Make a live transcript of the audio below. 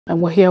And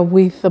we're here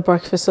with the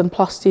Breakfast on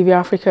Plus TV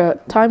Africa.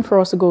 Time for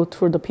us to go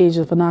through the pages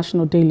of the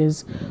national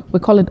dailies. We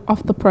call it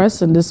Off the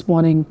Press, and this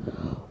morning,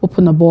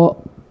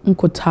 Opunabo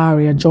Inko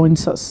Tariah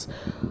joins us.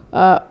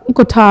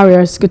 Inko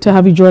Tariah, it's good to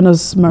have you join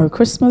us. Merry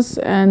Christmas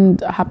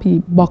and happy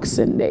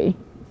Boxing Day.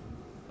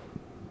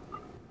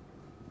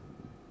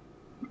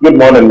 Good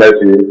morning,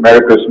 Mercy.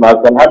 Merry Christmas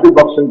and happy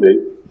Boxing Day.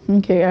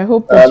 Okay, I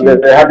hope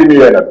that Happy New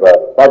Year in advance.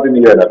 Happy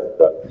New Year in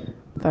advance.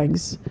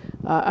 Thanks.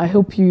 I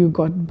hope you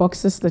got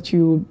boxes that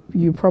you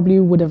probably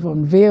would have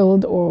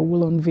unveiled or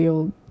will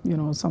unveil,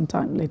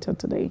 sometime later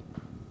today.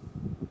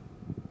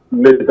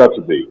 Later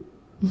today.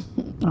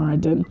 All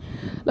right, then.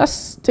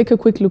 Let's take a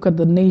quick look at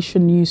the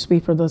Nation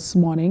newspaper this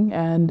morning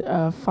and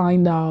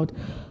find out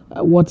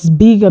what's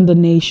big on the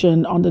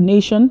Nation. On the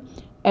Nation,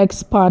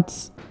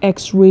 experts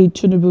X-ray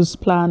Tinubu's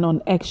plan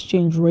on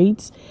exchange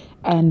rates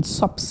and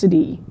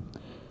subsidy.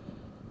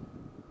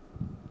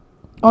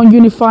 On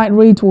unified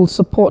rate will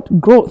support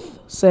growth,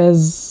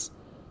 says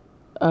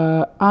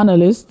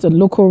Analyst. The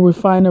local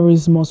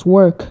refineries must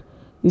work.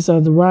 These are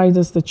the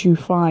riders that you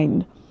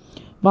find.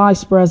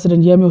 Vice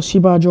President Yemi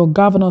Osinbajo,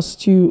 governors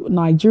to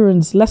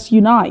Nigerians, let's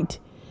unite.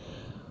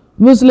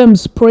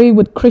 Muslims pray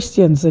with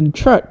Christians in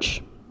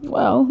church.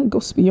 Well, it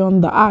goes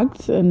beyond the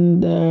act,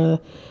 and a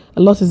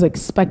lot is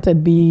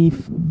expected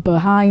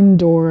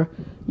behind or,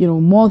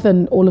 more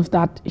than all of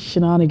that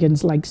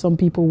shenanigans, like some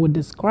people would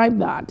describe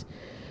that.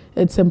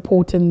 It's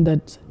important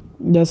that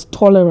there's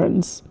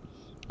tolerance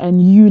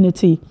and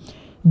unity.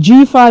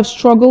 G5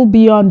 struggle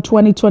beyond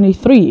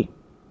 2023.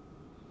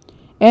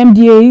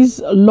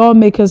 MDA's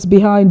lawmakers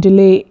behind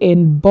delay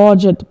in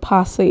budget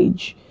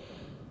passage.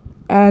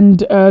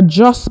 And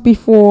just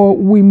before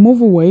we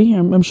move away,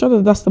 I'm sure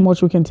that that's the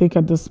much we can take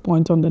at this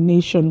point on the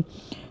Nation.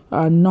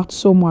 Not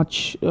so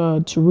much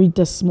to read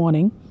this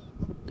morning.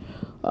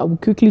 We'll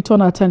quickly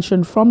turn our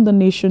attention from the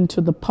Nation to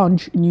the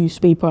Punch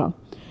newspaper.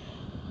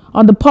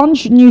 On the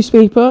Punch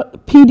newspaper,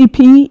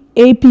 PDP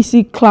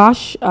APC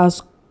clash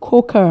as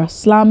Coker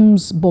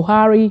slams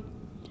Buhari.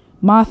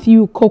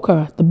 Matthew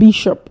Coker, the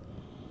bishop.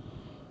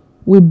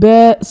 We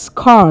bear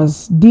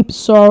scars, deep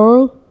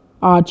sorrow.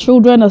 Our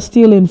children are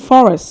still in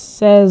forest,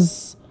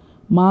 says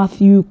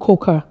Matthew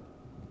Coker.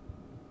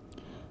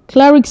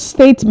 Cleric's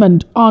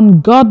statement,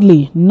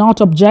 ungodly,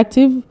 not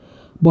objective.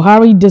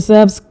 Buhari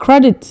deserves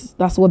credit.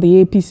 That's what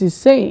the APC is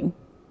saying.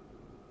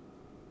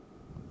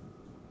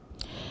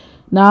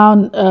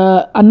 Now,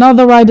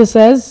 another writer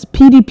says,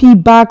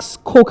 PDP backs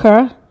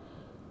Coker.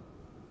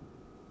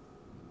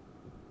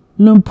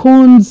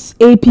 Lumpun's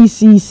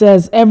APC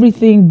says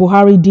everything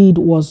Buhari did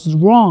was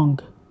wrong.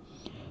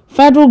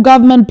 Federal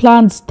government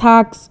plans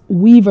tax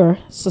waiver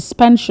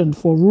suspension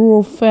for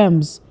rural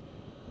firms.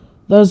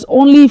 There's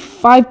only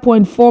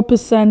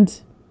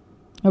 5.4%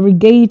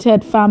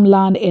 irrigated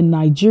farmland in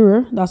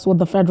Nigeria. That's what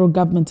the federal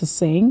government is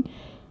saying.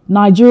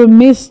 Nigeria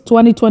missed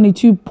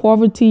 2022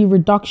 poverty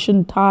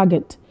reduction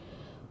target,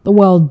 the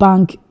World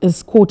Bank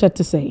is quoted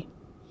to say.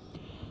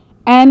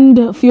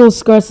 End fuel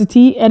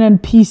scarcity,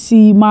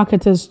 NNPC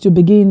marketers to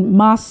begin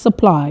mass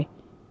supply.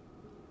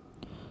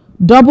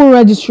 Double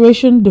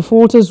registration,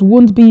 defaulters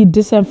won't be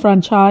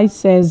disenfranchised,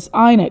 says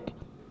INEC.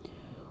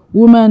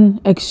 Woman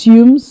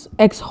exhumes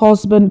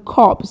ex-husband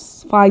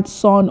corpse, fights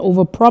son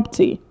over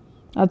property.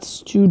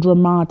 That's too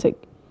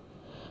dramatic.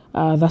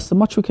 That's the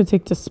much we could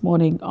take this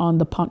morning on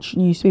the Punch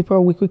newspaper.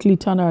 We quickly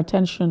turn our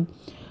attention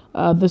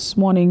this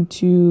morning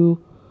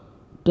to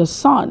the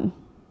Sun.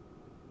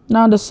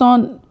 Now, the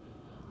Sun,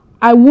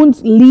 I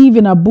won't leave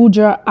in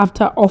Abuja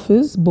after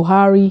office,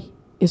 Buhari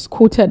is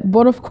quoted.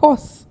 But of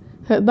course,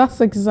 that's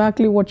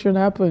exactly what should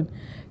happen.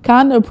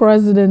 Can a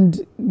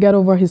president get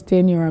over his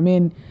tenure? I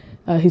mean,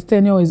 his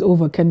tenure is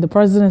over. Can the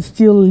president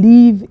still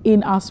leave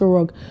in Aso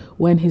Rock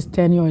when his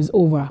tenure is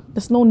over?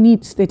 There's no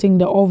need stating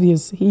the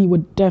obvious. He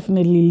would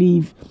definitely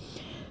leave.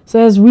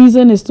 Says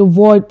reason is to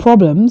avoid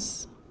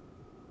problems.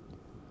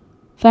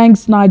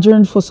 Thanks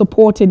Nigerians for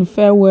supporting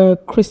Farewell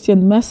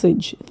Christian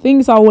message.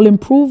 Things I will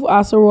improve,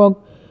 Aso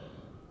Rock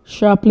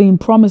sharply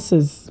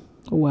promises.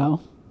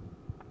 Well,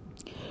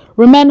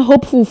 remain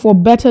hopeful for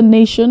better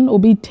nation,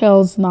 Obi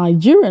tells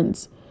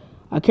Nigerians.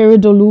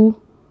 Akeredolu,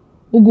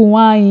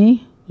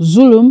 Uguwanyi,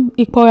 Zulum,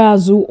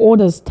 Ikpoyazu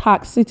orders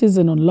tax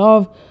citizen on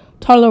love,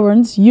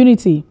 tolerance,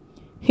 unity,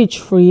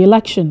 hitch-free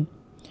election.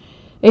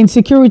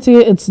 Insecurity,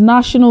 it's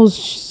national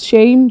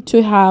shame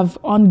to have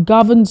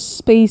ungoverned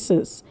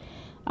spaces.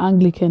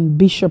 Anglican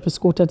bishop is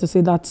quoted to say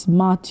that's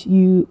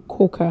Matthew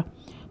Coker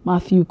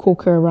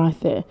right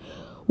there.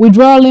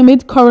 Withdrawal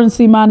limit,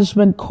 currency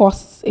management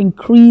costs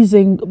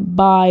increasing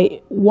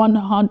by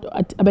 100,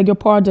 I beg your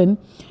pardon,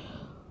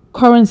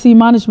 currency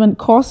management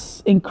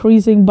costs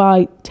increasing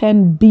by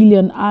 10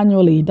 billion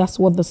annually. That's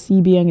what the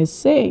CBN is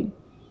saying.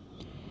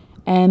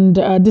 And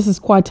this is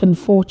quite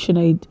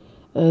unfortunate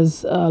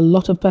as a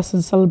lot of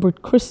persons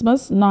celebrate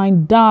Christmas.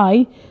 9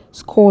 die,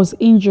 scores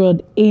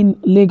injured in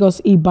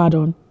Lagos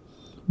Ibadan.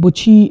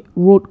 Buchi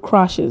road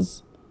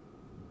crashes.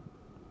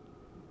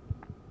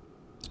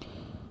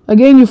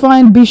 Again, you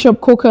find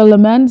Bishop Coker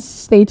Lament's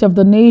State of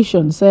the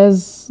Nation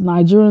says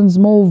Nigerians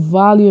more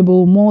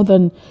valuable more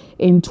than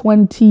in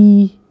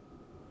 20.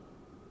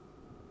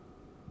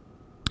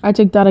 I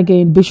take that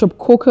again. Bishop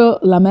Coker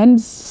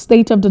Lament's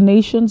State of the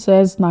Nation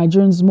says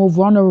Nigerians more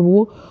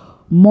vulnerable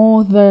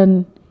more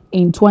than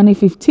in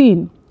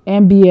 2015.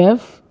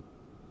 MBF,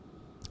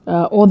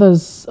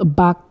 others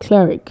back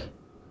cleric.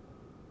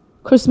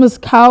 Christmas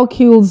cow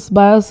kills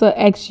Bielsa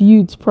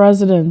ex-youth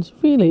president.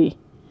 Really?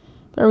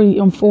 Very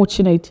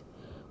unfortunate.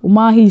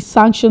 Umahi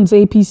sanctions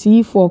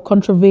APC for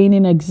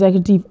contravening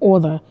executive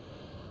order.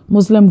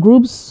 Muslim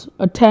groups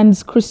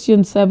attends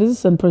Christian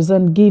service and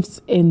present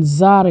gifts in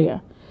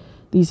Zaria.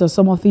 These are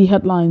some of the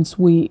headlines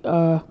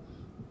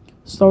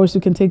stories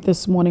we can take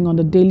this morning on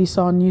the Daily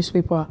Sun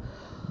newspaper.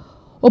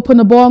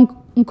 Opunabo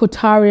Inko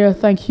Tariah,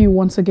 thank you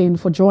once again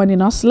for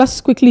joining us. Let's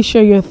quickly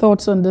share your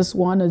thoughts on this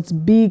one. It's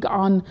big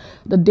on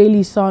the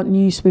Daily Sun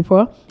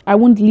newspaper. I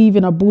won't leave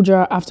in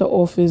Abuja after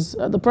office.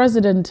 The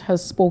president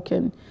has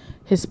spoken.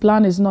 His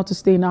plan is not to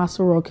stay in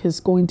Aso Rock.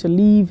 He's going to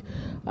leave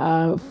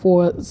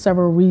for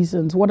several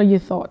reasons. What are your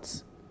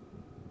thoughts?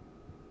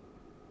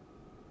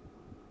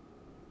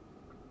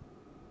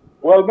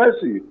 Well,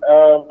 Mercy,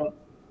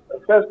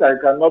 first I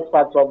cannot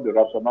patch up the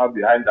rationale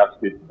behind that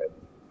statement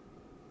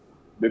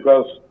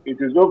because it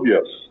is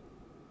obvious.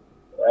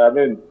 I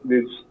mean,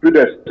 the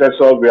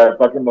predecessors we are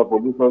talking about,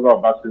 Olusegun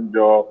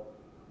Obasanjo,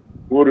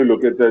 who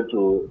relocated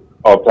to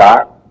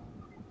Ota,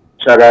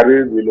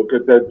 Shagari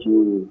relocated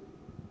to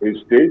his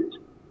state.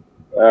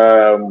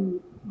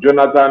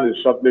 Jonathan is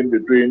shuttling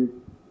between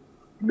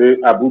the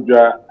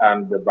Abuja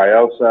and the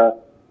Bielsa.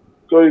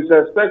 So it's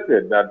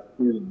expected that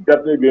he's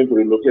definitely going to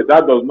relocate.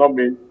 That does not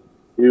mean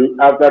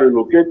after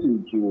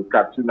relocating to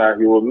Katsina,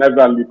 he will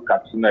never leave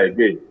Katsina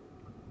again.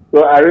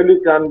 So I really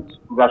can't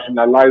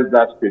rationalize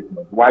that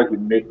statement, why he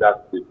made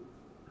that statement.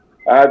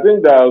 I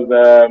think there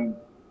was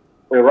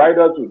a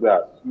rider to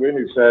that when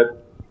he said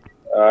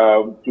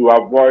to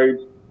avoid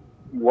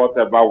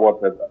whatever.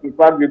 In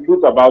fact, the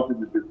truth about it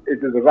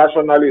is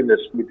rationally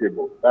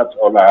inexplicable. That's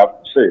all I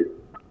have to say.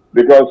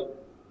 Because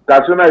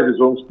Katsina is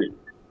his own state.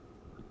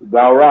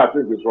 Daura, I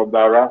think, is from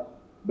Daura.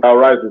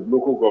 Daura is his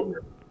local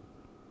government.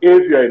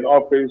 If you're in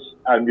office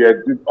and you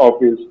exit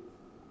office,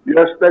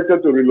 you're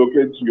expected to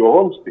relocate to your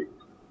home state.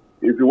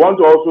 If you want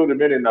to also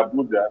remain in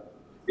Abuja,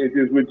 it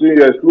is within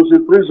your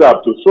exclusive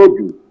preserve to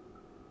Soju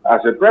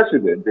as a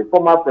president, a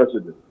former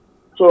president.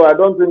 So I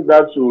don't think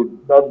that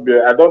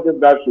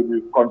should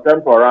be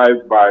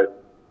contemporized by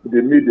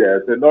the media.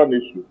 It's a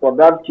non-issue. For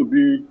that to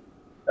be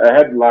a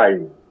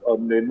headline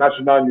on the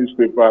national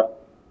newspaper,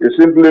 it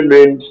simply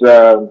means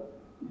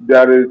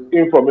there is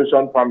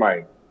information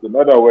famine. In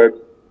other words,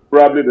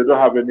 probably they don't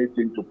have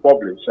anything to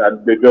publish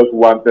and they just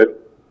wanted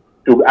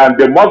to, and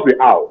they must be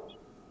out.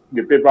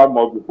 The paper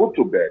must be put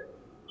to bed.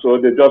 So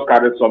they just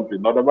carried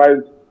something.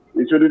 Otherwise,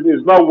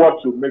 it's not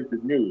what should make the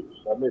news.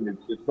 I mean,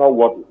 it's not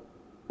what.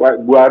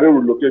 Buhari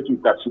will locate to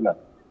Katsina.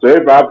 So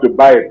if I have to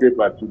buy a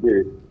paper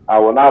today, I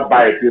will now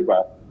buy a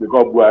paper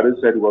because Buhari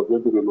said he was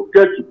going to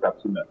relocate to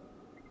Katsina.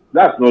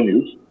 That's no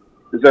news.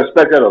 It's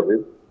expected of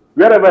him.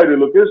 Wherever he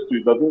relocates to,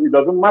 it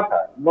doesn't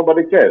matter.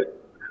 Nobody cares.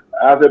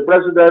 As a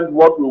president,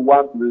 what we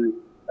want is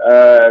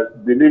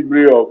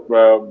delivery of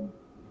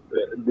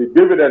the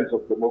dividends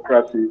of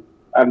democracy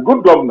and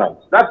good governance.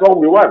 That's all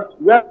we want.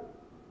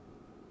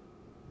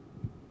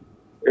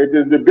 It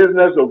is the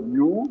business of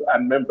you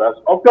and members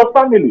of your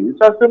family. It's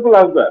as simple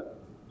as that.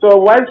 So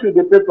why should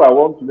the paper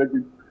want to make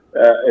it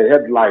a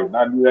headline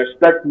and you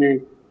expect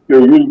me to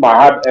use my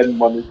hard-earned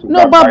money to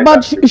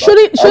but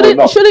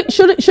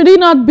should it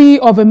not be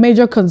of a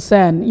major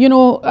concern? You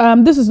know,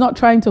 this is not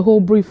trying to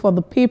hold brief for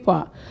the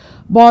paper,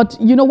 but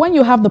you know, when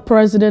you have the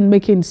president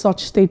making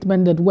such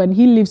statement that when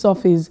he leaves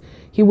office,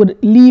 he would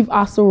leave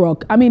Aso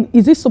Rock. I mean,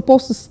 is he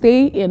supposed to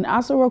stay in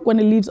Aso Rock when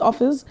he leaves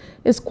office?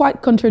 It's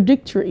quite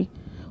contradictory.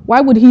 Why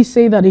would he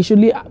say that he should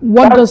leave?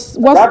 Is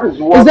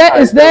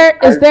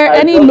there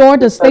any law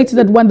that states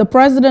that when the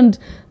president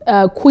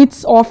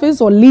quits office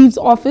or leaves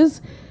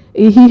office,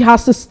 he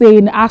has to stay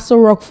in Aso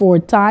Rock for a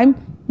time?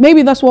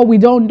 Maybe that's what we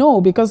don't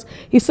know, because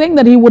he's saying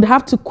that he would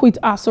have to quit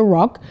Aso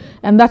Rock,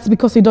 and that's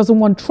because he doesn't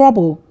want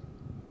trouble.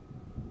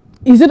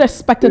 Is it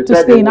expected to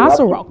stay in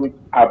Aso Rock?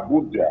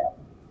 Abuja.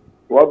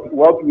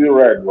 What we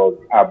read was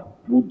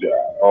Abuja,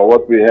 or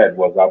what we heard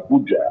was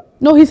Abuja.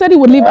 No, he said he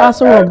would leave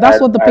Aso Rock.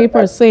 That's what the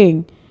paper is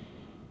saying.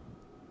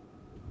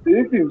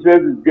 If he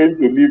says he's going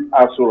to leave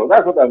Aso Rock,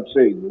 that's what I'm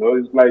saying. You know,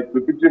 it's like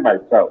repeating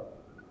myself.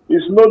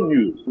 It's no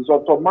news. It's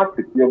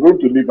automatic. You're going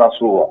to leave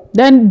Aso Rock.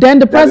 Then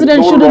the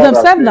president shouldn't have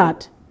said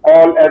that.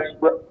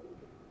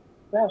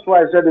 That's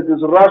why I said it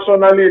is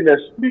rationally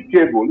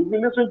inexplicable. If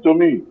you listen to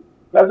me,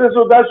 I said,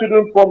 so that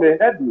shouldn't form a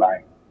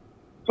headline.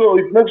 So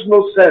it makes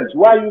no sense.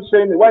 Why are you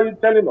saying it? Why are you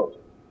telling us?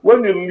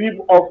 When you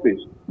leave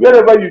office,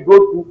 wherever you go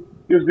to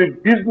is the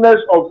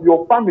business of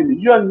your family,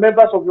 you and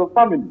members of your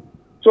family.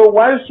 So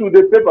why should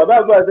the paper?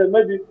 That's why I said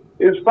maybe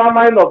it's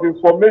famine of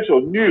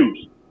information,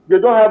 news. They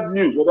don't have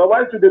news.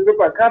 Otherwise, should the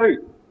paper carry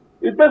it?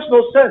 It makes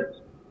no sense.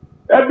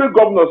 Every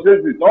governor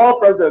says it. All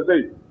presidents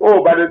say,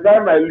 oh, by the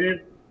time I leave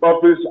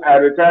office, I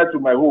retire to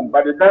my home.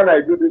 By the time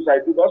I do this, I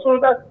do that. So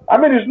that, I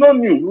mean, it's no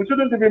news. We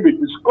shouldn't even be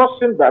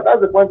discussing that.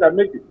 That's the point I'm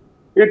making.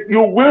 If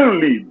you will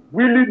leave,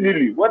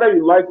 willy-nilly, whether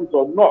you like it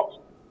or not,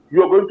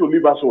 you're going to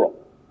leave Aso Rock.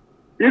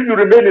 If you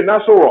remain in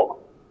Aso Rock,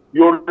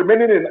 you're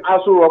remaining in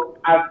Aso Rock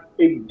as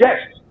a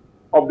guest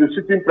of the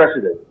sitting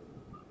president.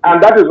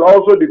 And that is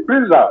also the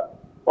preserve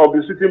of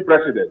the sitting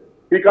president.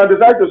 He can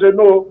decide to say,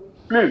 no,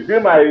 please be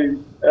my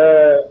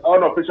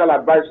unofficial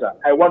advisor.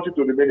 I want you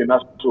to remain in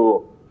Aso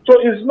Rock. So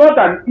it's not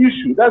an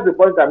issue. That's the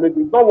point I'm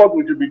making. It's not what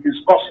we should be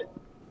discussing.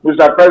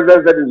 Mr.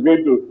 President said he's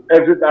going to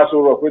exit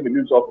Aso Rock when he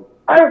leaves office.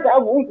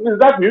 Is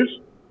that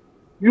news?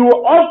 You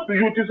ought to,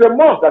 it is a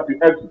must that you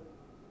exit.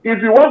 If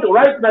you want to,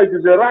 right now, it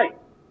is a right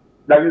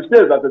that he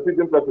stays as a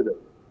sitting president.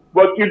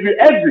 But if you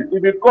exit,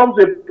 it becomes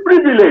a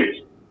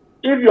privilege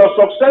if your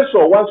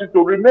successor wants you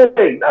to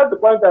remain. That's the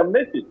point I'm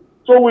making.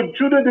 So we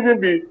shouldn't even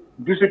be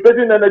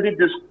dissipating energy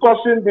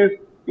discussing these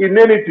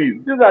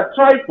inanities. These are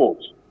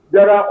trifles.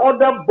 There are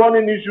other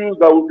burning issues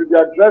that we should be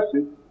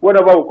addressing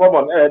whenever we come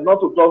on air, not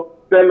to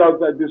tell us,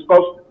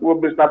 discuss what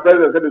Mr.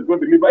 President said is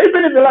going to leave. But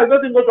even if you like,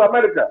 nothing go to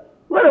America.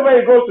 Wherever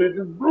he goes to, it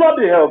is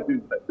bloody hell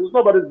business. It's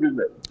nobody's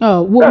business.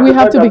 Oh, well, we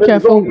have to be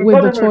careful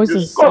with the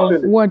choices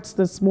of words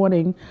this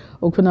morning,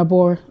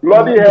 Opunabo.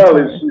 Bloody hell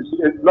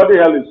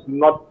is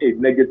not a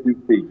negative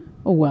thing.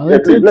 Oh, well,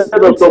 it's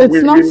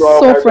not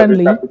so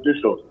friendly at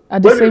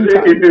the same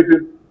time.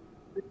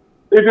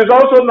 It is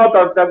also not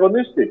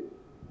antagonistic.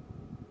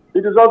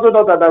 It is also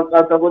not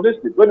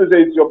antagonistic. When you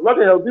say it's your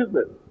bloody hell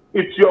business,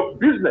 it's your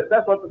business.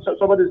 That's what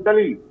somebody is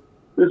telling you.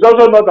 It's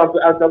also not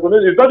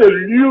antagonistic. It's not a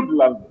lewd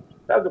language.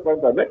 That's the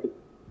point I'm making.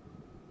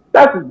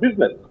 That's his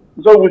business.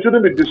 So we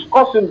shouldn't be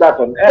discussing that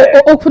on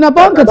air.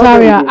 Opunabo Inko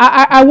Tariah,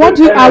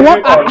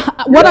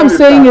 what I'm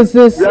saying is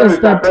this: is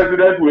that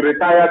President will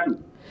retire to.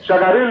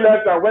 Shagari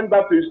left and went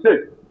back to his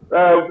state.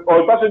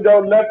 Or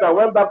passenger left and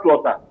went back to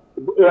Ota.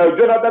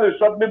 Jonathan is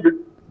shortly.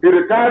 He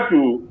retired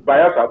to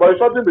Bayelsa, but he's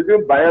shortly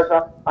between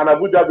Bayelsa and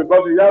Abuja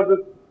because he has this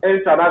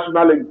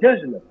international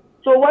engagement.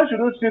 So why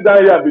should we sit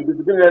down here and be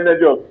disciplining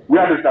energy of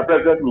where Mr.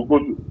 President will go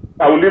to?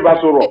 I will leave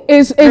Aso Rock.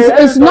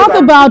 It's not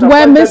about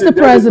where Mr.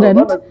 President,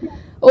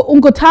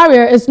 Inko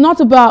Tariah, it's not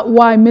about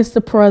why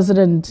Mr.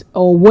 President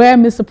or where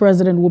Mr.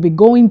 President will be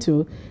going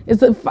to.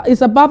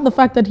 It's about the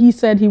fact that he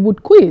said he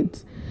would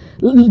quit.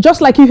 Just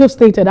like you have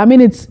stated, I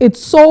mean, it's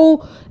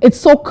so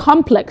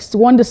complex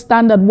to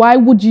understand that why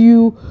would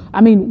you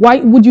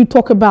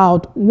talk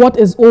about what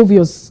is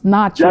obvious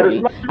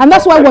naturally? And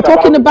that's why we're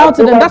talking about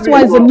it, and that's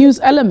why it's a news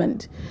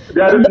element.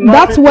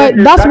 That's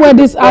where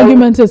this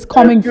argument is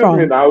coming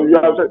from. Now, you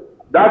have said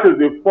that is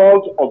the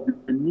fault of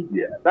the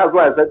media. That's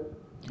why I said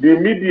the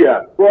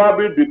media,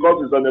 probably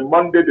because it's on a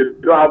Monday,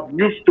 they don't have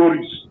news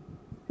stories.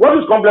 What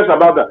is complex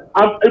about that?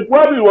 And it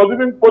probably was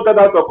even quoted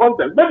out of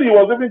context. Maybe he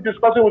was even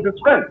discussing with his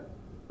friend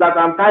that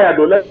I'm tired.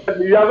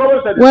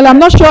 Well, I'm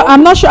not sure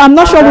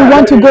we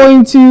want to go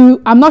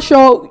into. I'm not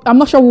sure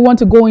we want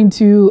to go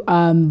into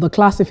the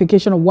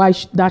classification of why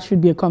that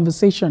should be a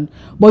conversation.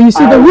 But you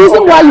see, the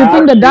reason why you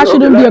think that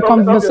shouldn't be a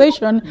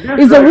conversation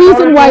is the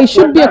reason why it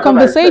should be a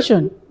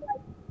conversation.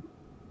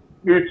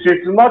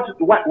 It's not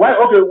why.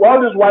 Okay,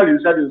 all this while he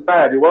said he's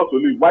tired, he wants to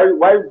leave.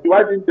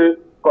 Why didn't they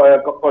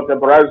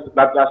contemporize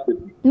that last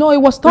statement? No,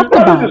 it was talked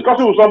about.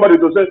 Discussing with somebody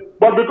to say,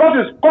 but because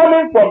it's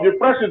coming from the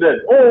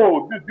president,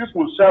 oh, this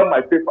will sell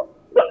my paper.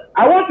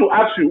 I want to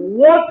ask you,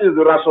 what is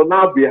the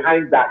rationale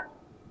behind that?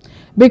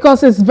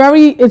 Because the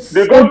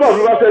governor of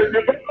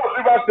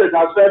Rivers State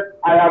has said,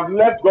 I have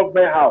left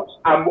government house.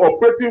 I'm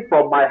operating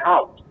from my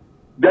house.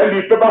 Then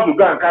the papers will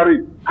go and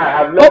carry. I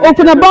have left.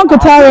 Opunabo Inko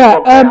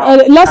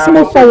Tariah, let's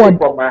move forward.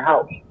 From my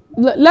house.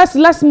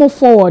 Let's move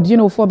forward,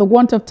 for the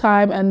want of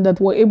time, and that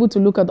we're able to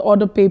look at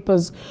other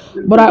papers.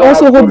 But I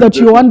also hope that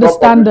you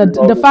understand that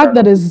the fact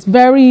that it's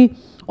very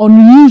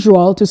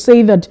unusual to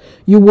say that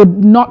you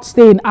would not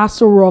stay in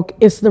Aso Rock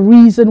is the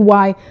reason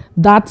why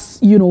that's,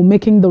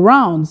 making the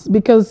rounds.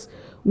 Because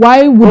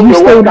why would you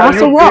stay in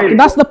Aso Rock?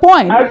 That's the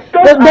point.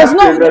 There's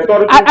no.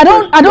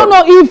 I don't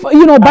know if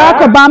Barack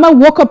Obama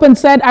woke up and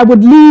said I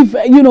would leave.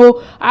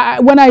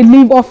 When I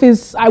leave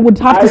office, I would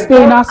have to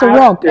stay in Aso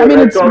Rock. I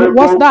mean,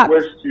 what's that?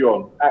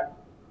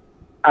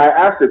 I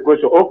asked a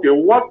question. Okay,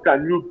 what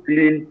can you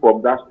glean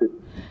from that statement?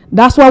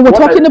 That's why we're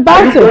talking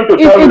about it.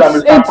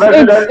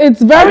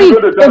 It's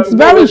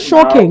very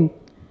shocking.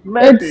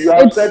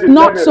 It's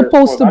not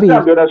supposed to be. I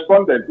think the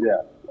respondent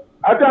here.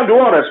 I think the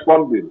one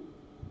responding.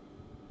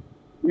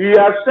 He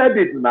has said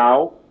it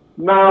now.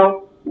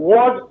 Now,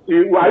 what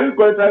is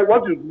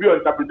your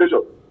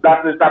interpretation?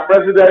 That Mr.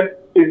 President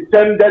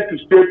intended to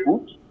stay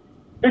put?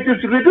 It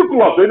is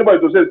ridiculous for anybody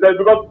to say that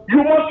because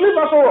you must leave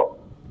Aso Rock.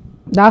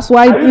 That's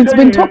why it's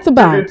been talked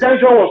about. The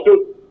intention was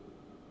to.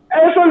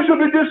 And so it should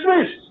be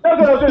dismissed. That's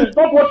what I'm saying. It's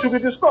not what should be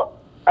discussed.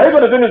 Are you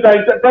going to say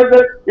Mr.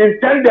 President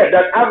intended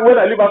that when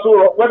I leave Aso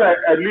Rock, when I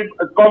leave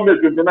Congress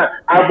 59,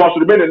 I must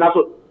remain in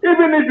Aso?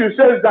 Even if he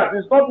says that,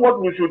 it's not what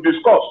we should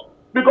discuss.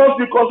 Because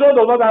the constitution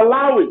does not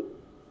allow it.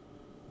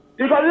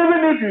 Because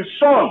even if his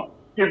son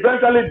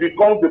eventually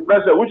becomes the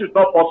president, which is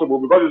not possible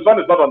because his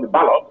son is not on the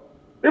ballot,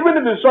 even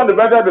if his son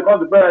eventually becomes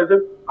the president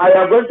and says, I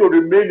am going to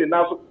remain in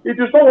NASA, it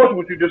is not what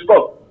we should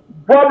discuss.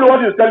 Probably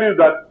what he's telling you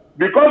is that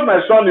because my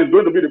son is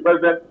going to be the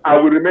president,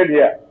 I will remain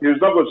here. He is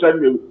not going to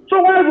send me away.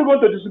 So why are we going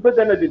to dissipate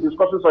energy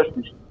discussing such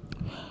issues?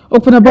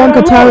 Opunabo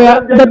Inko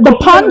Tariah, the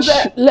punch,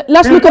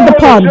 let's look at the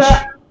punch.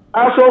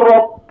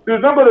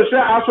 He's not going to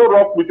share Aso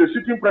Rock with a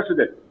sitting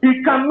president.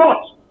 He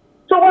cannot.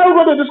 So why are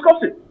we going to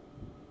discuss it?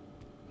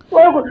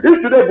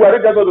 If today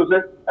Buhari gets to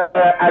say,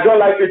 I don't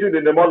like eating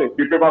in the morning,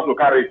 the papers will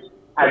carry it.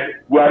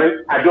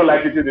 I don't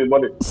like eating in the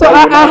morning. So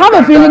I have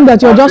a feeling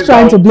that you're just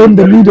trying to blame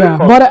the media,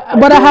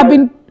 but I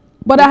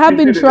have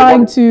been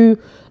trying to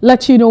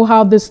let you know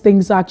how these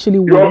things actually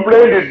work.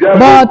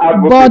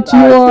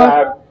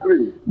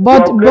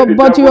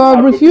 But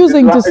you're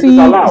refusing to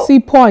see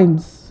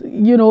points.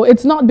 You know,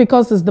 it's not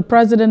because it's the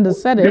president that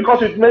said it.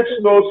 Because it makes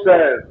no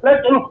sense.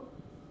 Let's look.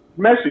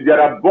 Mercy, there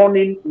are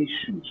burning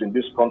issues in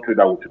this country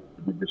that we should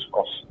be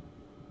discussing.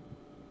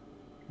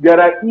 There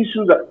are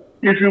issues that,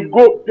 if you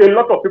go, a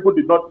lot of people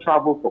did not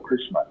travel for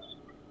Christmas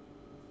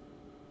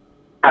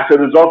as a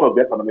result of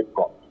the economic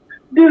crisis.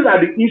 These are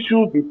the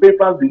issues the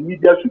papers, the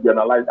media should be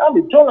analyzed. I'm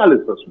a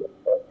journalist as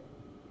well.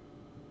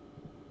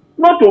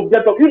 Not to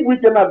get up, if we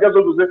cannot get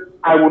up to say,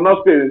 I will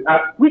not stay,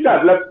 we can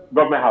have left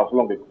government house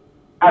long ago.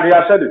 And he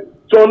has said it.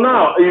 So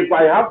now, if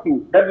I have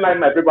to headline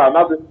my paper and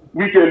now say,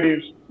 Wike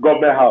leaves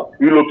government house,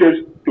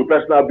 relocates to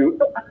personal bill,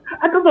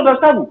 I don't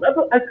understand it.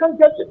 I can't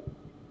get it.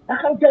 I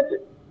can't get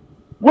it.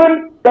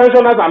 When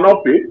pensioners are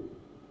not paid,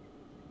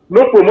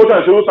 no promotion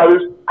and social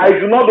service, I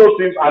do not those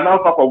things are now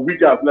part of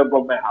Wike has left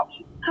government house.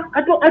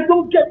 I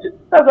don't get it.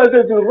 That's why I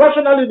said,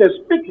 rationally they're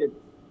speaking.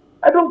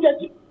 I don't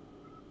get it.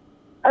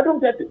 I don't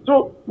get it.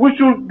 So we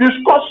should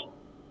discuss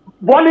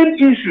burning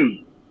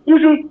issues.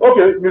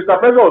 Okay, Mr.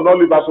 President will not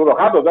leave us.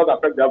 How does that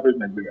affect the average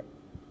Nigerian?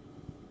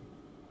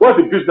 What's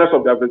the business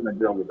of the average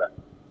Nigerian with that?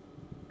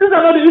 These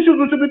are not the issues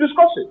we should be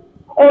discussing.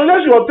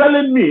 Unless you are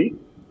telling me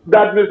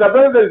that Mr.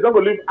 President is not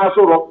going to leave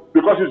Aso Rock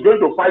because he's going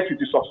to fight with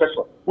his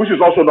successor, which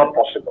is also not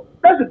possible.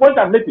 That's the point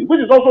I'm making,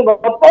 which is also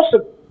not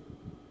possible.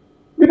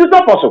 It is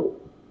not possible.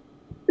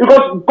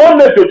 Because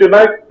government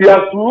tonight, he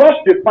has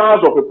lost the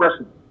powers of the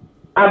president.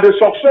 And the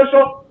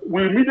successor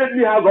will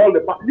immediately have all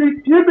the powers.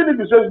 Even if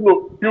he says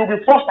no, he will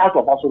be forced out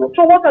of Aso Rock.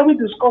 So what are we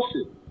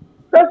discussing?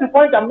 That's the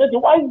point I'm making.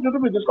 Why should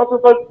we be discussing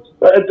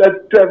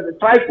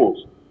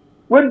trifles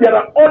when there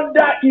are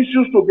other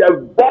issues to be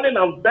burning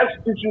and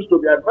vexed issues to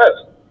be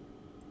addressed?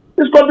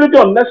 It's completely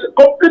unnecessary.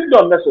 Completely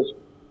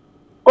unnecessary.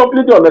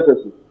 Completely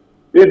unnecessary.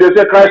 If they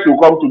say Christ will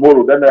come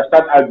tomorrow, then they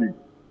start arguing.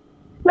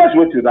 Let's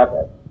wait till that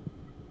time.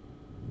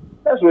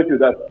 Let's wait till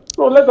that time.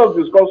 So let us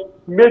discuss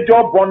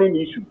major burning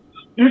issues.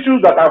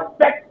 Issues that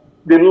affect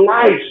the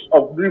lives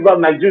of rival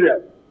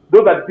Nigeria.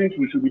 Those are the things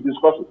we should be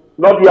discussing.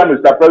 Not where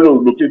Mr. President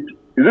will locate to.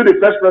 Is it the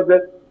first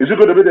president? Is it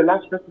going to be the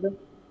last president?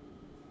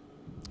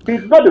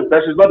 He's not the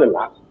first, he's not the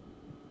last.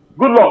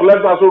 Good luck,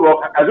 left Aso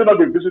Rock. Has he not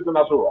been visiting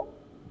Aso Rock?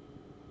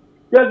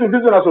 He has been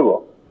visiting Aso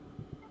Rock.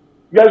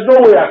 There's no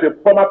way as a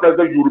former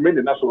president you remain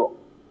in Aso Rock.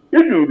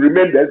 If you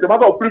remain there, it's a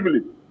matter of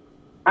privilege.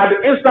 At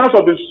the instance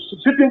of the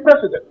sitting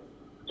president.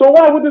 So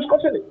why are we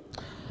discussing it?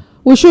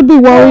 We should be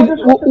worried.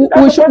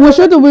 We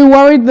should be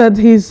worried that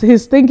he's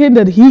thinking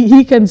that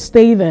he can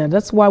stay there.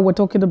 That's why we're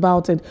talking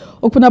about it.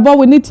 Opunabo,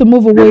 we need to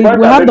move away.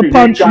 We have the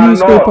Punch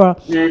newspaper.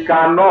 He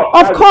cannot.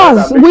 Of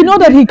course, we know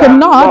that he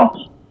cannot.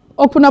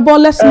 Opunabo,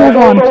 let's move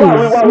on,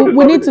 please.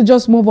 We need to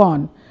just move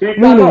on.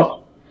 Really,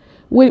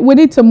 we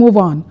need to move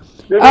on.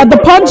 The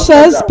Punch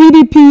says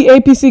PDP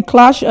APC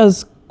clash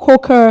as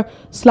Coker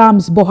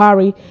slams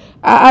Buhari.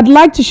 I'd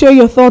like to share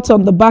your thoughts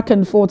on the back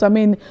and forth. I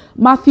mean,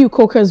 Matthew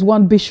Coker is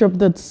one bishop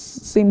that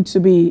seemed to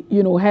be,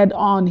 head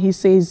on. He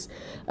says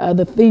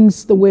the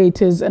things the way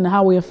it is and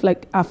how it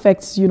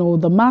affects,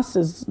 the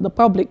masses, the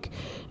public.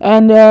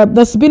 And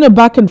there's been a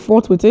back and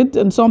forth with it.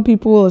 And some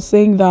people are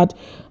saying that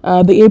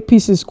the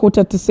APC is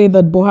quoted to say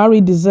that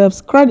Buhari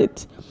deserves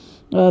credit.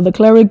 The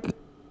cleric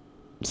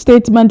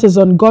statement is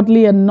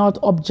ungodly and not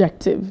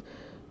objective.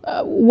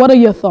 What are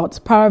your thoughts?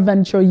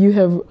 Paraventure, you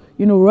have,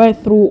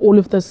 read through all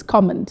of this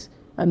comment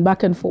and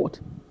back and forth.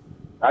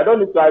 I've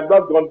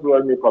not gone through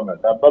any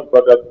comment. I've not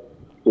bothered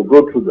to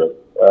go through them.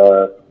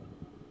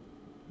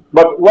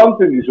 But one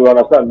thing you should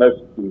understand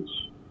next is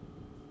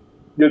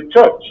the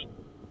church,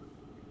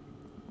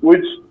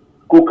 which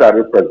Kuka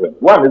represents,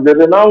 one is a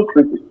renowned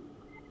critic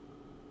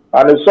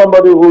and is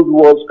somebody whose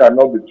words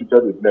cannot be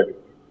treated with levity.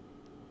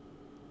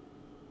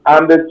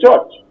 And the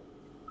church,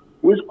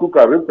 which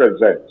Kuka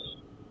represents,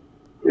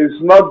 is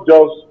not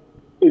just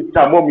a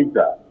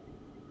thermometer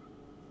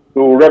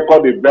to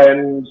record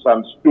events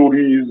and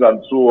stories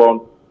and so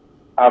on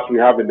as we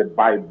have in the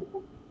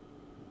Bible.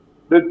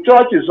 The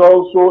church is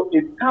also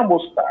a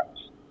thermostat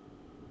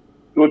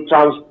to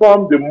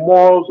transform the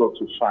morals of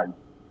society.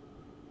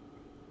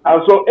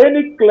 And so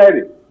any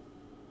cleric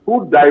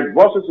who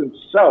divorces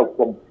himself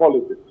from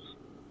politics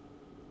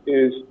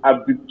is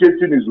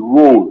abdicating his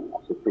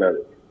role as a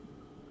cleric.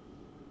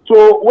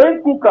 So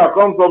when Kuka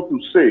comes up to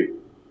say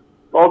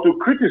or to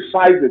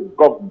criticize the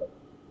government,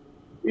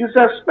 it's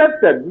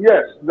expected,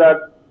 yes,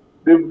 that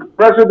the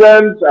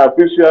president's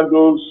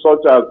aficionados,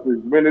 such as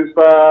the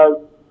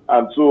ministers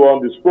and so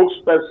on, the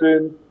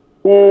spokesperson,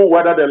 who,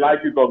 whether they like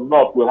it or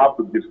not, will have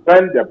to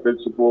defend their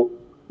principle,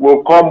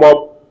 will come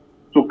up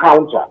to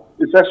counter.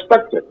 It's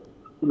expected.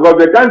 Because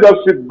they can't just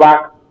sit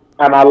back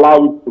and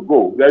allow it to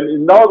go.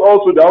 Then they're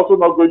also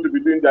not going to be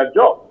doing their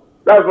job.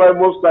 That's why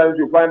most times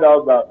you find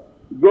out that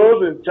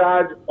those in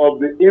charge of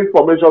the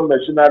information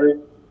machinery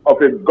of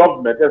a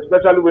government,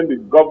 especially when the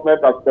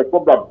government has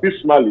performed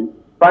abysmally,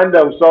 find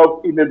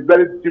themselves in a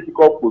very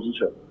difficult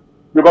position.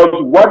 Because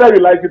whether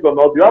you like it or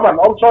not, you have an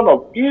option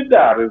of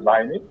either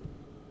resigning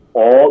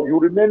or you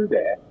remain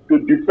there to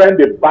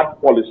defend a bad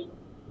policy,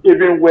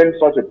 even when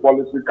such a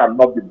policy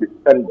cannot be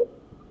defended.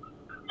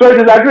 So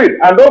it is agreed.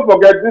 And don't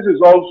forget, this is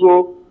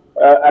also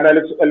an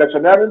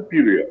electioneering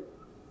period.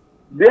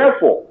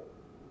 Therefore,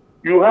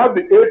 you have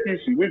the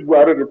APC, which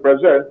Buhari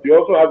represents. You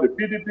also have the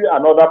PDP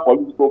and other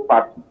political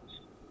parties.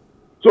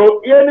 So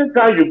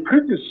anytime you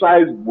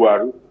criticize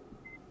Buhari,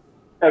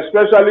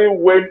 especially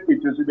when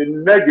it is in the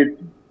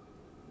negative,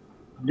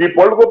 the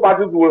political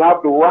parties will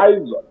have to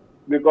rise up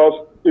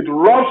because it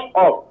rubs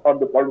off on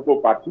the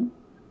political party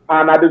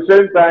and at the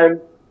same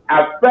time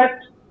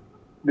affect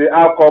the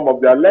outcome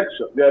of the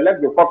election,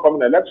 the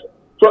forthcoming election.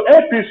 So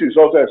APC is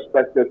also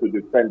expected to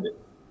defend it.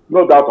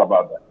 No doubt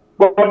about that.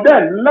 But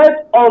then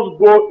let us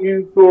go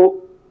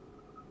into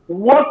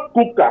what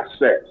Kuka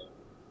said.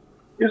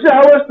 You see, I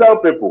always tell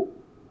people,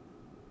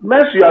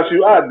 Mercy, as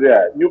you are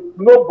there,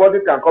 nobody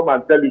can come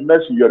and tell you,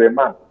 Mercy, you're a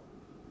man.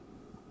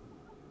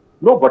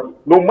 Nobody.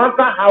 No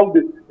matter how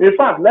in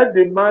fact, let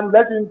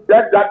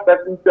that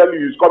person tell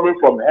you he's coming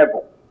from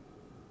heaven.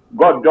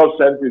 God just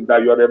sent him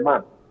that you're a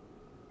man.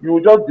 You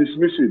will just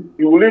dismiss him.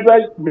 You will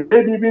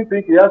maybe even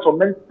think he has some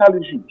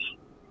mental issues.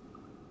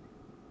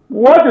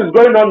 What is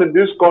going on in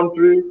this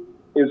country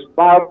is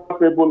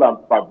palpable and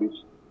fabulous.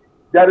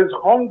 There is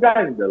hunger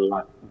in the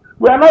land.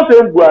 We are not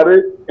saying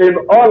Buhari in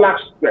all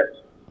aspects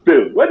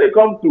failed. When it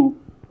comes to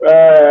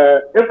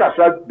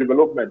infrastructure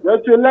development,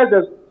 there's a large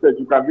extent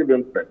you can give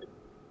him credit.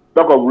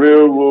 Talk of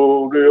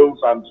rails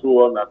and so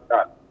on and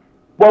that.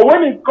 But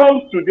when it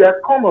comes to the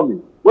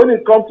economy, when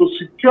it comes to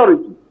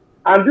security,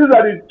 and these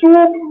are the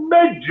two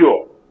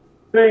major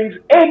things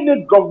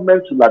any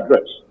government should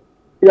address,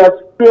 he has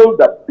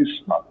failed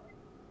abysmally.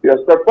 He has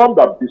performed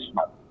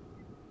abysmally.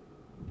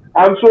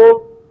 And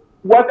so,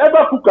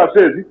 whatever Kuka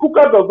says,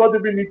 Kuka does not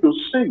even need to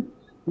say it.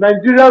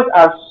 Nigerians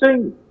are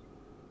saying it.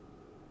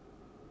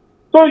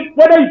 So,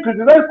 whether you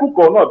criticize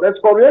Kuka or not,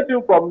 excoriate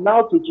him from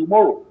now to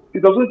tomorrow.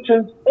 It doesn't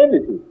change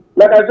anything.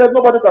 Like I said,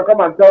 nobody can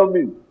come and tell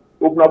me,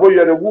 Opunabo,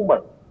 you're a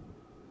woman.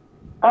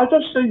 I'll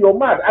just say you're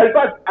mad. In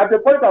fact, at the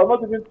point, I'll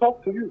not even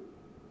talk to you.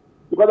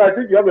 Because I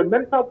think you have a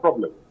mental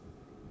problem.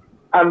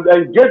 And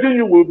engaging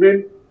you will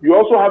mean you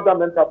also have that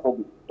mental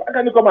problem. Why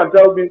can't you come and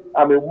tell me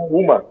I'm a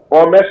woman?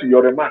 Or Mercy,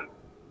 you're a man?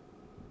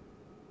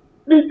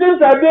 These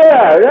things are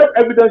there. You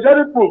have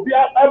evidentiary proof. They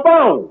are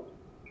abound.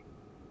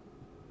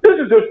 This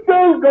is a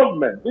failed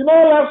government in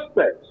all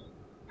aspects.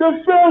 It's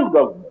a failed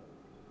government.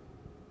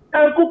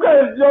 And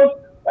Kuka is just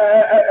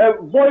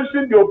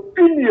voicing the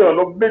opinion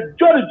of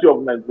majority of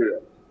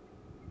Nigerians.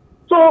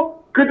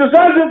 So,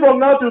 criticizing from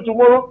now till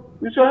tomorrow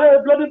is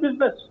your bloody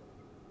business.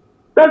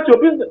 That's your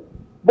business.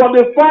 But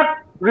the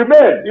fact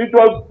remains, it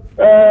was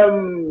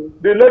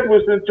the late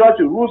Winston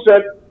Churchill who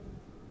said,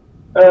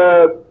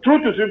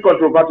 truth is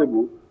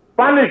incontrovertible,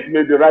 panic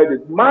may deride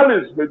it,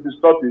 malice may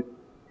distort it,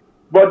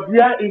 but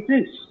there it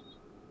is.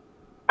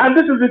 And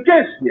this is the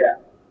case here.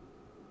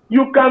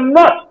 You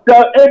cannot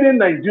tell any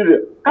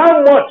Nigerian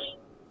how much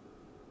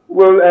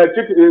will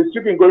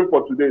chicken going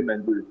for today in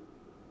Nigeria.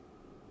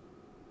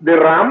 The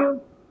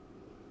ram,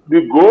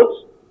 the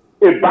goat,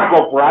 a bag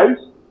of rice.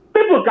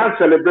 People can't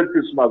celebrate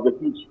Christmas, the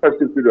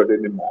festive period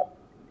anymore.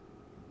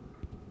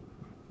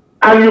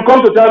 And you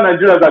come to tell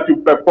Nigerians that you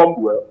performed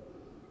well.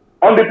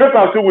 On the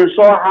paper, too, we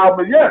saw how,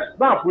 yes,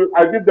 now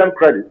I give them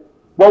credit,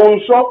 but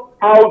we saw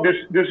how the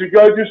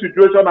security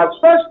situation has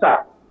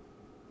festered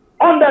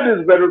under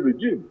this very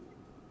regime.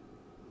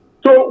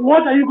 So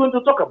what are you going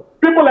to talk about?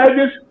 People are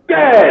even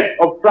scared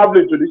of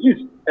traveling to the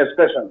east,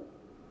 especially.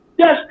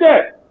 They're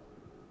scared.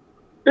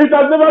 It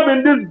has never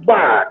been this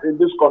bad in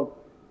this country.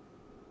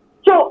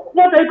 So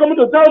what are you coming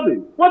to tell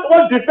me? What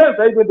defense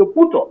are you going to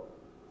put up?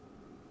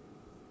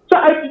 So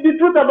the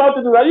truth about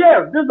it is that,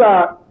 yes, these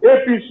are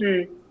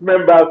APC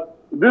members,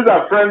 these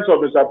are friends of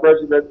Mr.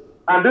 President,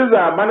 and these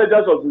are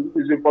managers of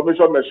his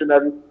information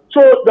machinery. So,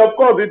 of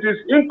course, it is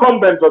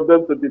incumbent on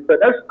them to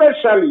defend,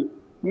 especially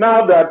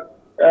now that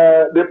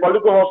the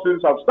political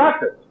hostings have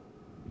started,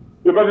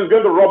 because it's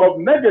going to rub off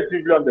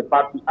negatively on the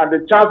party and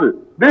the chances.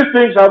 These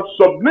things have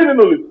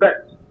subliminal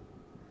effects.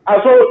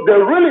 And so they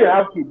really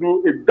have to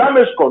do a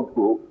damage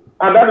control,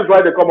 and that is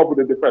why they come up with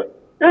a defense.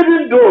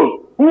 Even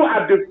those who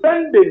are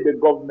defending the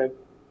government,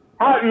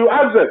 you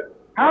ask them,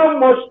 how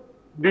much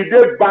did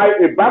they buy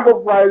a bag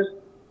of rice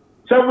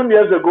 7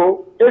 years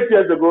ago, 8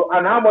 years ago,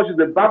 and how much is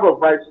a bag of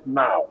rice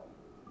now?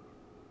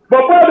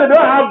 But why they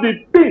don't have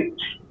the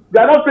pinch They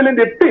are not feeling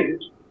the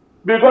pinch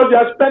because they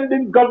are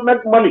spending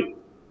government money.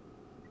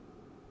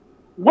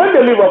 When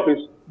they leave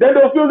office, then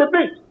they'll feel the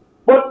pinch.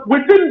 But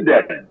within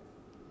them,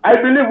 I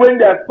believe when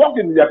they are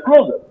talking in their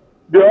closet,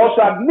 they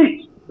also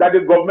admit that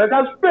the government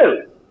has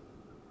failed.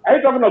 Are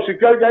you talking of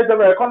security? Are you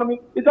talking of economy?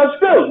 It has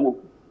failed.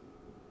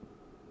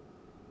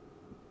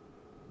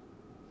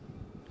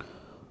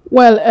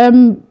 Well,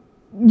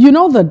 you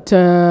know that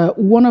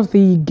one of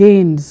the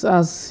gains,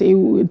 as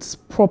it's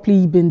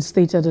properly been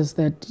stated, is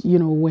that, you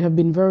know, we have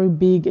been very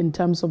big in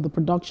terms of the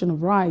production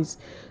of rice.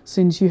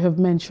 Since you have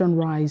mentioned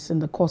rice in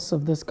the course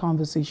of this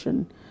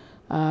conversation,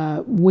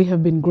 we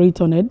have been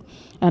great on it.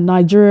 And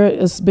Nigeria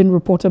has been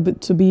reported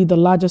to be the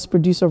largest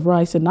producer of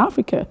rice in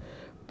Africa,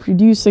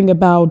 producing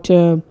about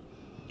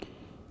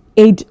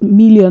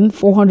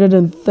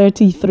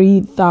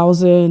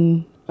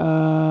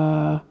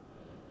 8,433,000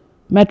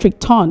 metric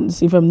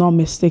tons, if I'm not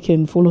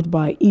mistaken, followed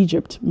by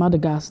Egypt,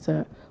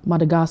 Madagascar,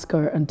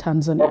 and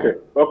Tanzania. Okay.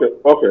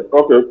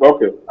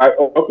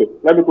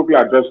 Let me quickly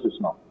address this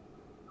now.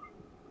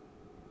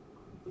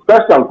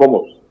 First and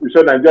foremost, you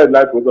said Nigeria is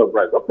like producer of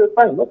rice. Okay,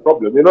 fine, no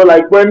problem. You know,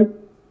 like when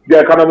the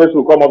economists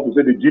will come up to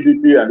say the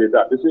GDP and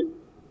that, they say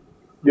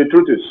the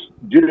truth is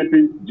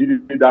GDP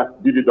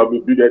that,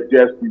 GDW,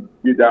 GSP,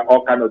 that,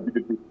 all kind of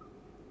GDP.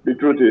 The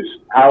truth is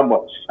how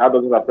much? How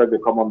does it affect the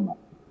common man?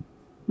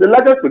 The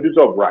largest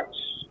producer of rice.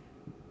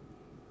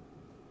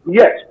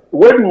 Yes,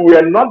 when we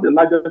are not the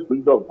largest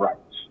producer of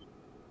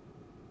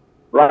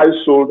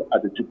rice sold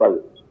at a cheaper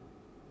rate.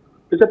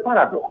 It's a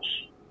paradox.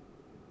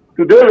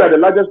 Today we are the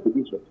largest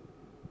producer.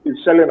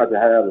 It's selling at a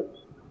higher rate.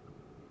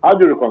 How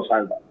do you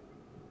reconcile that?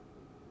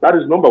 That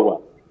is number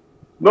one.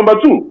 Number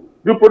two,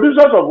 the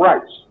producers of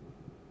rice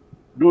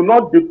do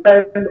not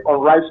depend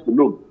on rice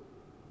alone.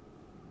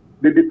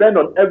 They depend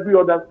on every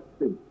other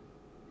thing.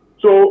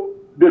 So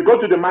they go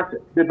to the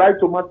market, they buy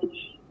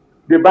tomatoes,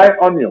 they buy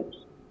onions,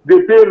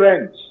 they pay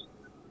rents,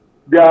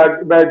 they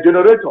are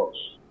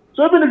generators.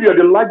 So even if you're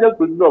the largest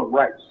producer of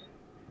rice,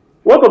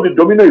 what of the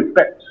domino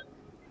effect?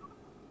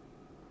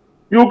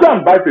 You go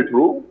and buy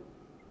petrol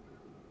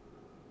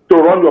to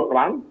run your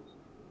plants,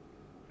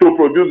 to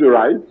produce the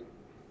rice.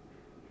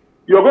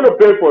 You're going to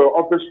pay for your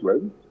office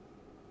rent.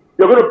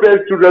 You're going to pay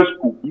children's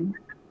schooling.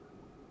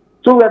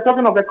 So we're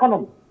talking of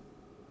economy.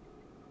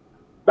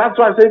 That's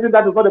why I say even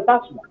that is not a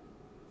personal.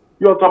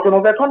 You're talking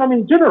of economy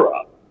in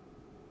general.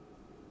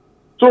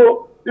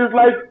 So it's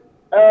like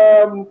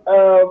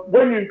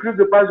when you increase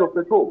the price of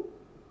petrol,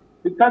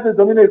 it has a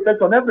domino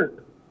effect on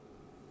everything.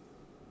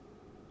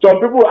 Some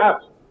people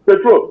ask,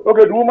 petrol,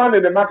 okay, the woman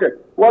in the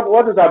market,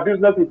 what is her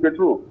business with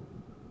petrol?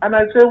 And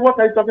I say, what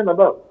are you talking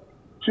about?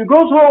 She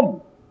goes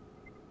home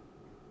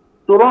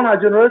to run her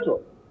generator.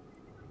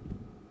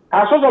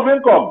 Her source of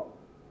income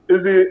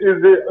is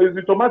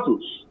the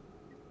tomatoes.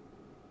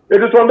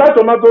 It is from that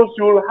tomatoes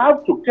she will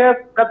have to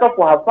cater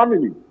for her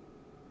family.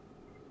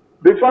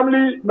 The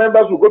family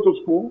members will go to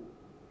school,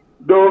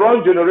 they will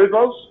run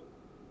generators,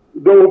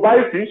 they will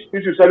buy fish.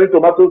 If you're selling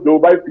tomatoes, they will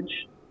buy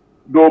fish,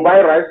 they will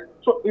buy rice.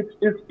 So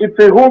it's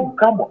a whole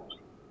gamut.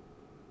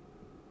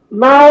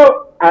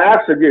 Now I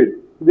ask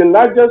again, the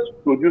largest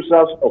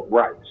producers of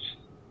rice,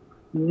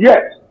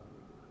 yes,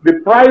 the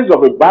price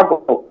of a bag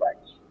of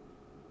rice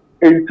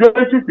in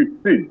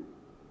 2015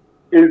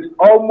 is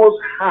almost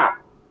half,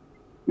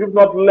 if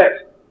not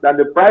less, than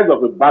the price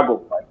of a bag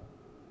of rice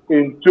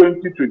in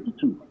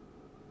 2022.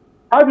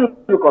 How do you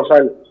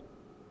reconcile it?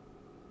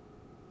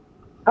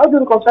 How do you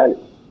reconcile it?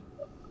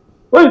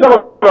 When you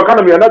talk about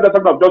economy, you're not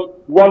talking about just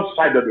one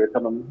side of the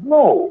economy.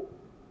 No.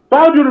 So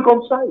how do you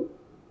reconcile it?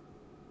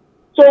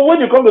 So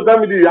when you come to tell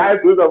me the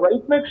highest price of rice,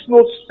 it makes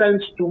no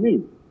sense to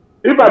me.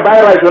 If I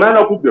buy rice, will I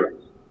not cook the rice?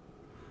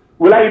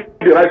 Will I eat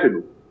the rice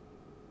alone?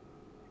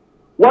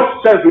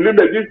 What sense will it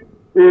make if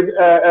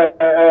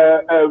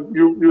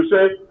you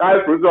say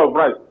highest producer of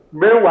rice?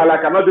 Meanwhile, I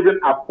cannot even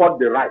afford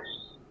the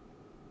rice.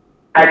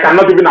 I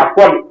cannot even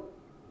afford it.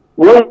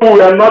 When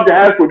we are not the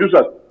highest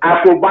producers,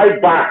 I could buy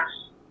bags,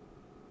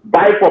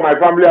 buy for my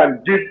family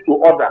and give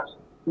to others.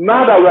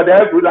 Now that we are the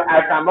highest producer,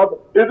 I cannot.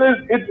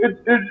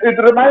 It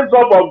reminds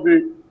us of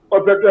the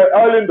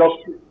oil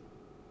industry.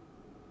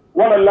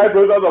 One of the largest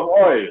producers of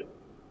oil.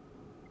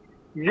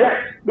 Yes,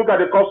 look at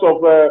the cost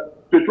of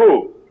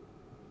petrol.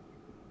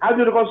 How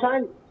do you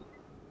reconcile?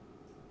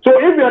 So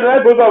if you are the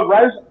highest producer of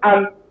rice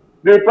and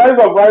the price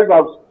of rice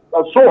has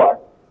soared,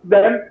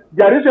 then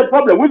there is a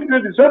problem, which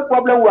means the same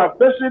problem we are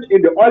facing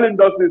in the oil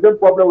industry, the same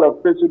problem we are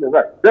facing in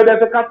rice. Then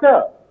there's a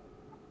cartel.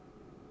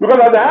 Because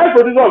as the highest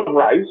producer of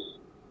rice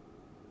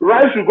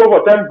should go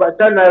for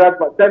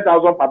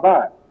 10,000 per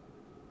bag,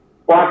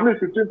 or at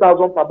least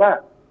 15,000 per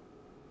bag.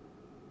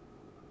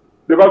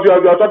 Because you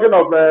are talking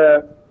of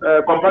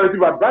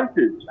comparative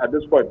advantage at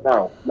this point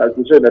now, like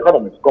we say in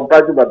economics,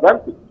 comparative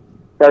advantage.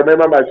 If I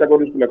remember my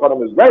secondary school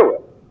economics very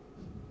well.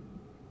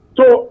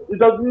 So it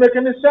doesn't make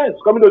any sense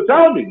coming to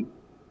tell me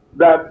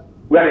that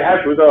we are a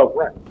high producer of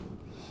rice.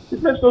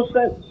 It makes no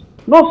sense.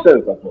 No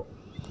sense at all.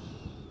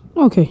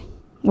 Okay.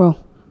 Well,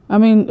 I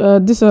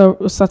mean, these are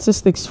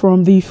statistics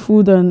from the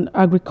Food and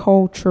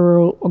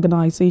Agricultural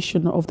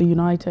Organization of the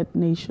United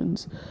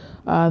Nations.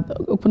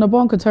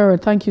 Opunabo Inko Tariah,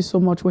 thank you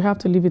so much. We have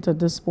to leave it at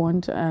this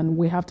point, and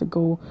we have to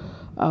go.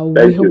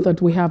 We hope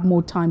that we have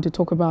more time to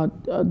talk about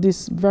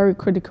these very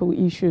critical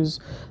issues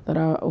that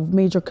are of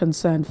major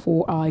concern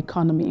for our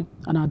economy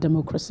and our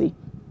democracy.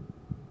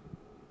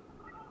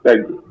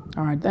 Thank you.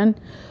 All right, then.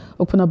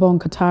 Opunabo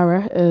Inko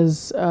Tariah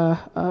is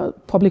a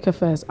public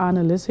affairs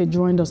analyst. He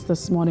joined us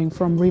this morning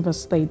from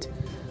Rivers State.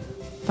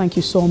 Thank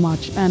you so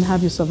much, and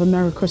have yourself a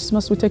Merry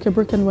Christmas. We take a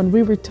break, and when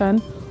we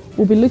return,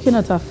 we'll be looking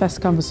at our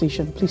first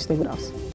conversation. Please stay with us.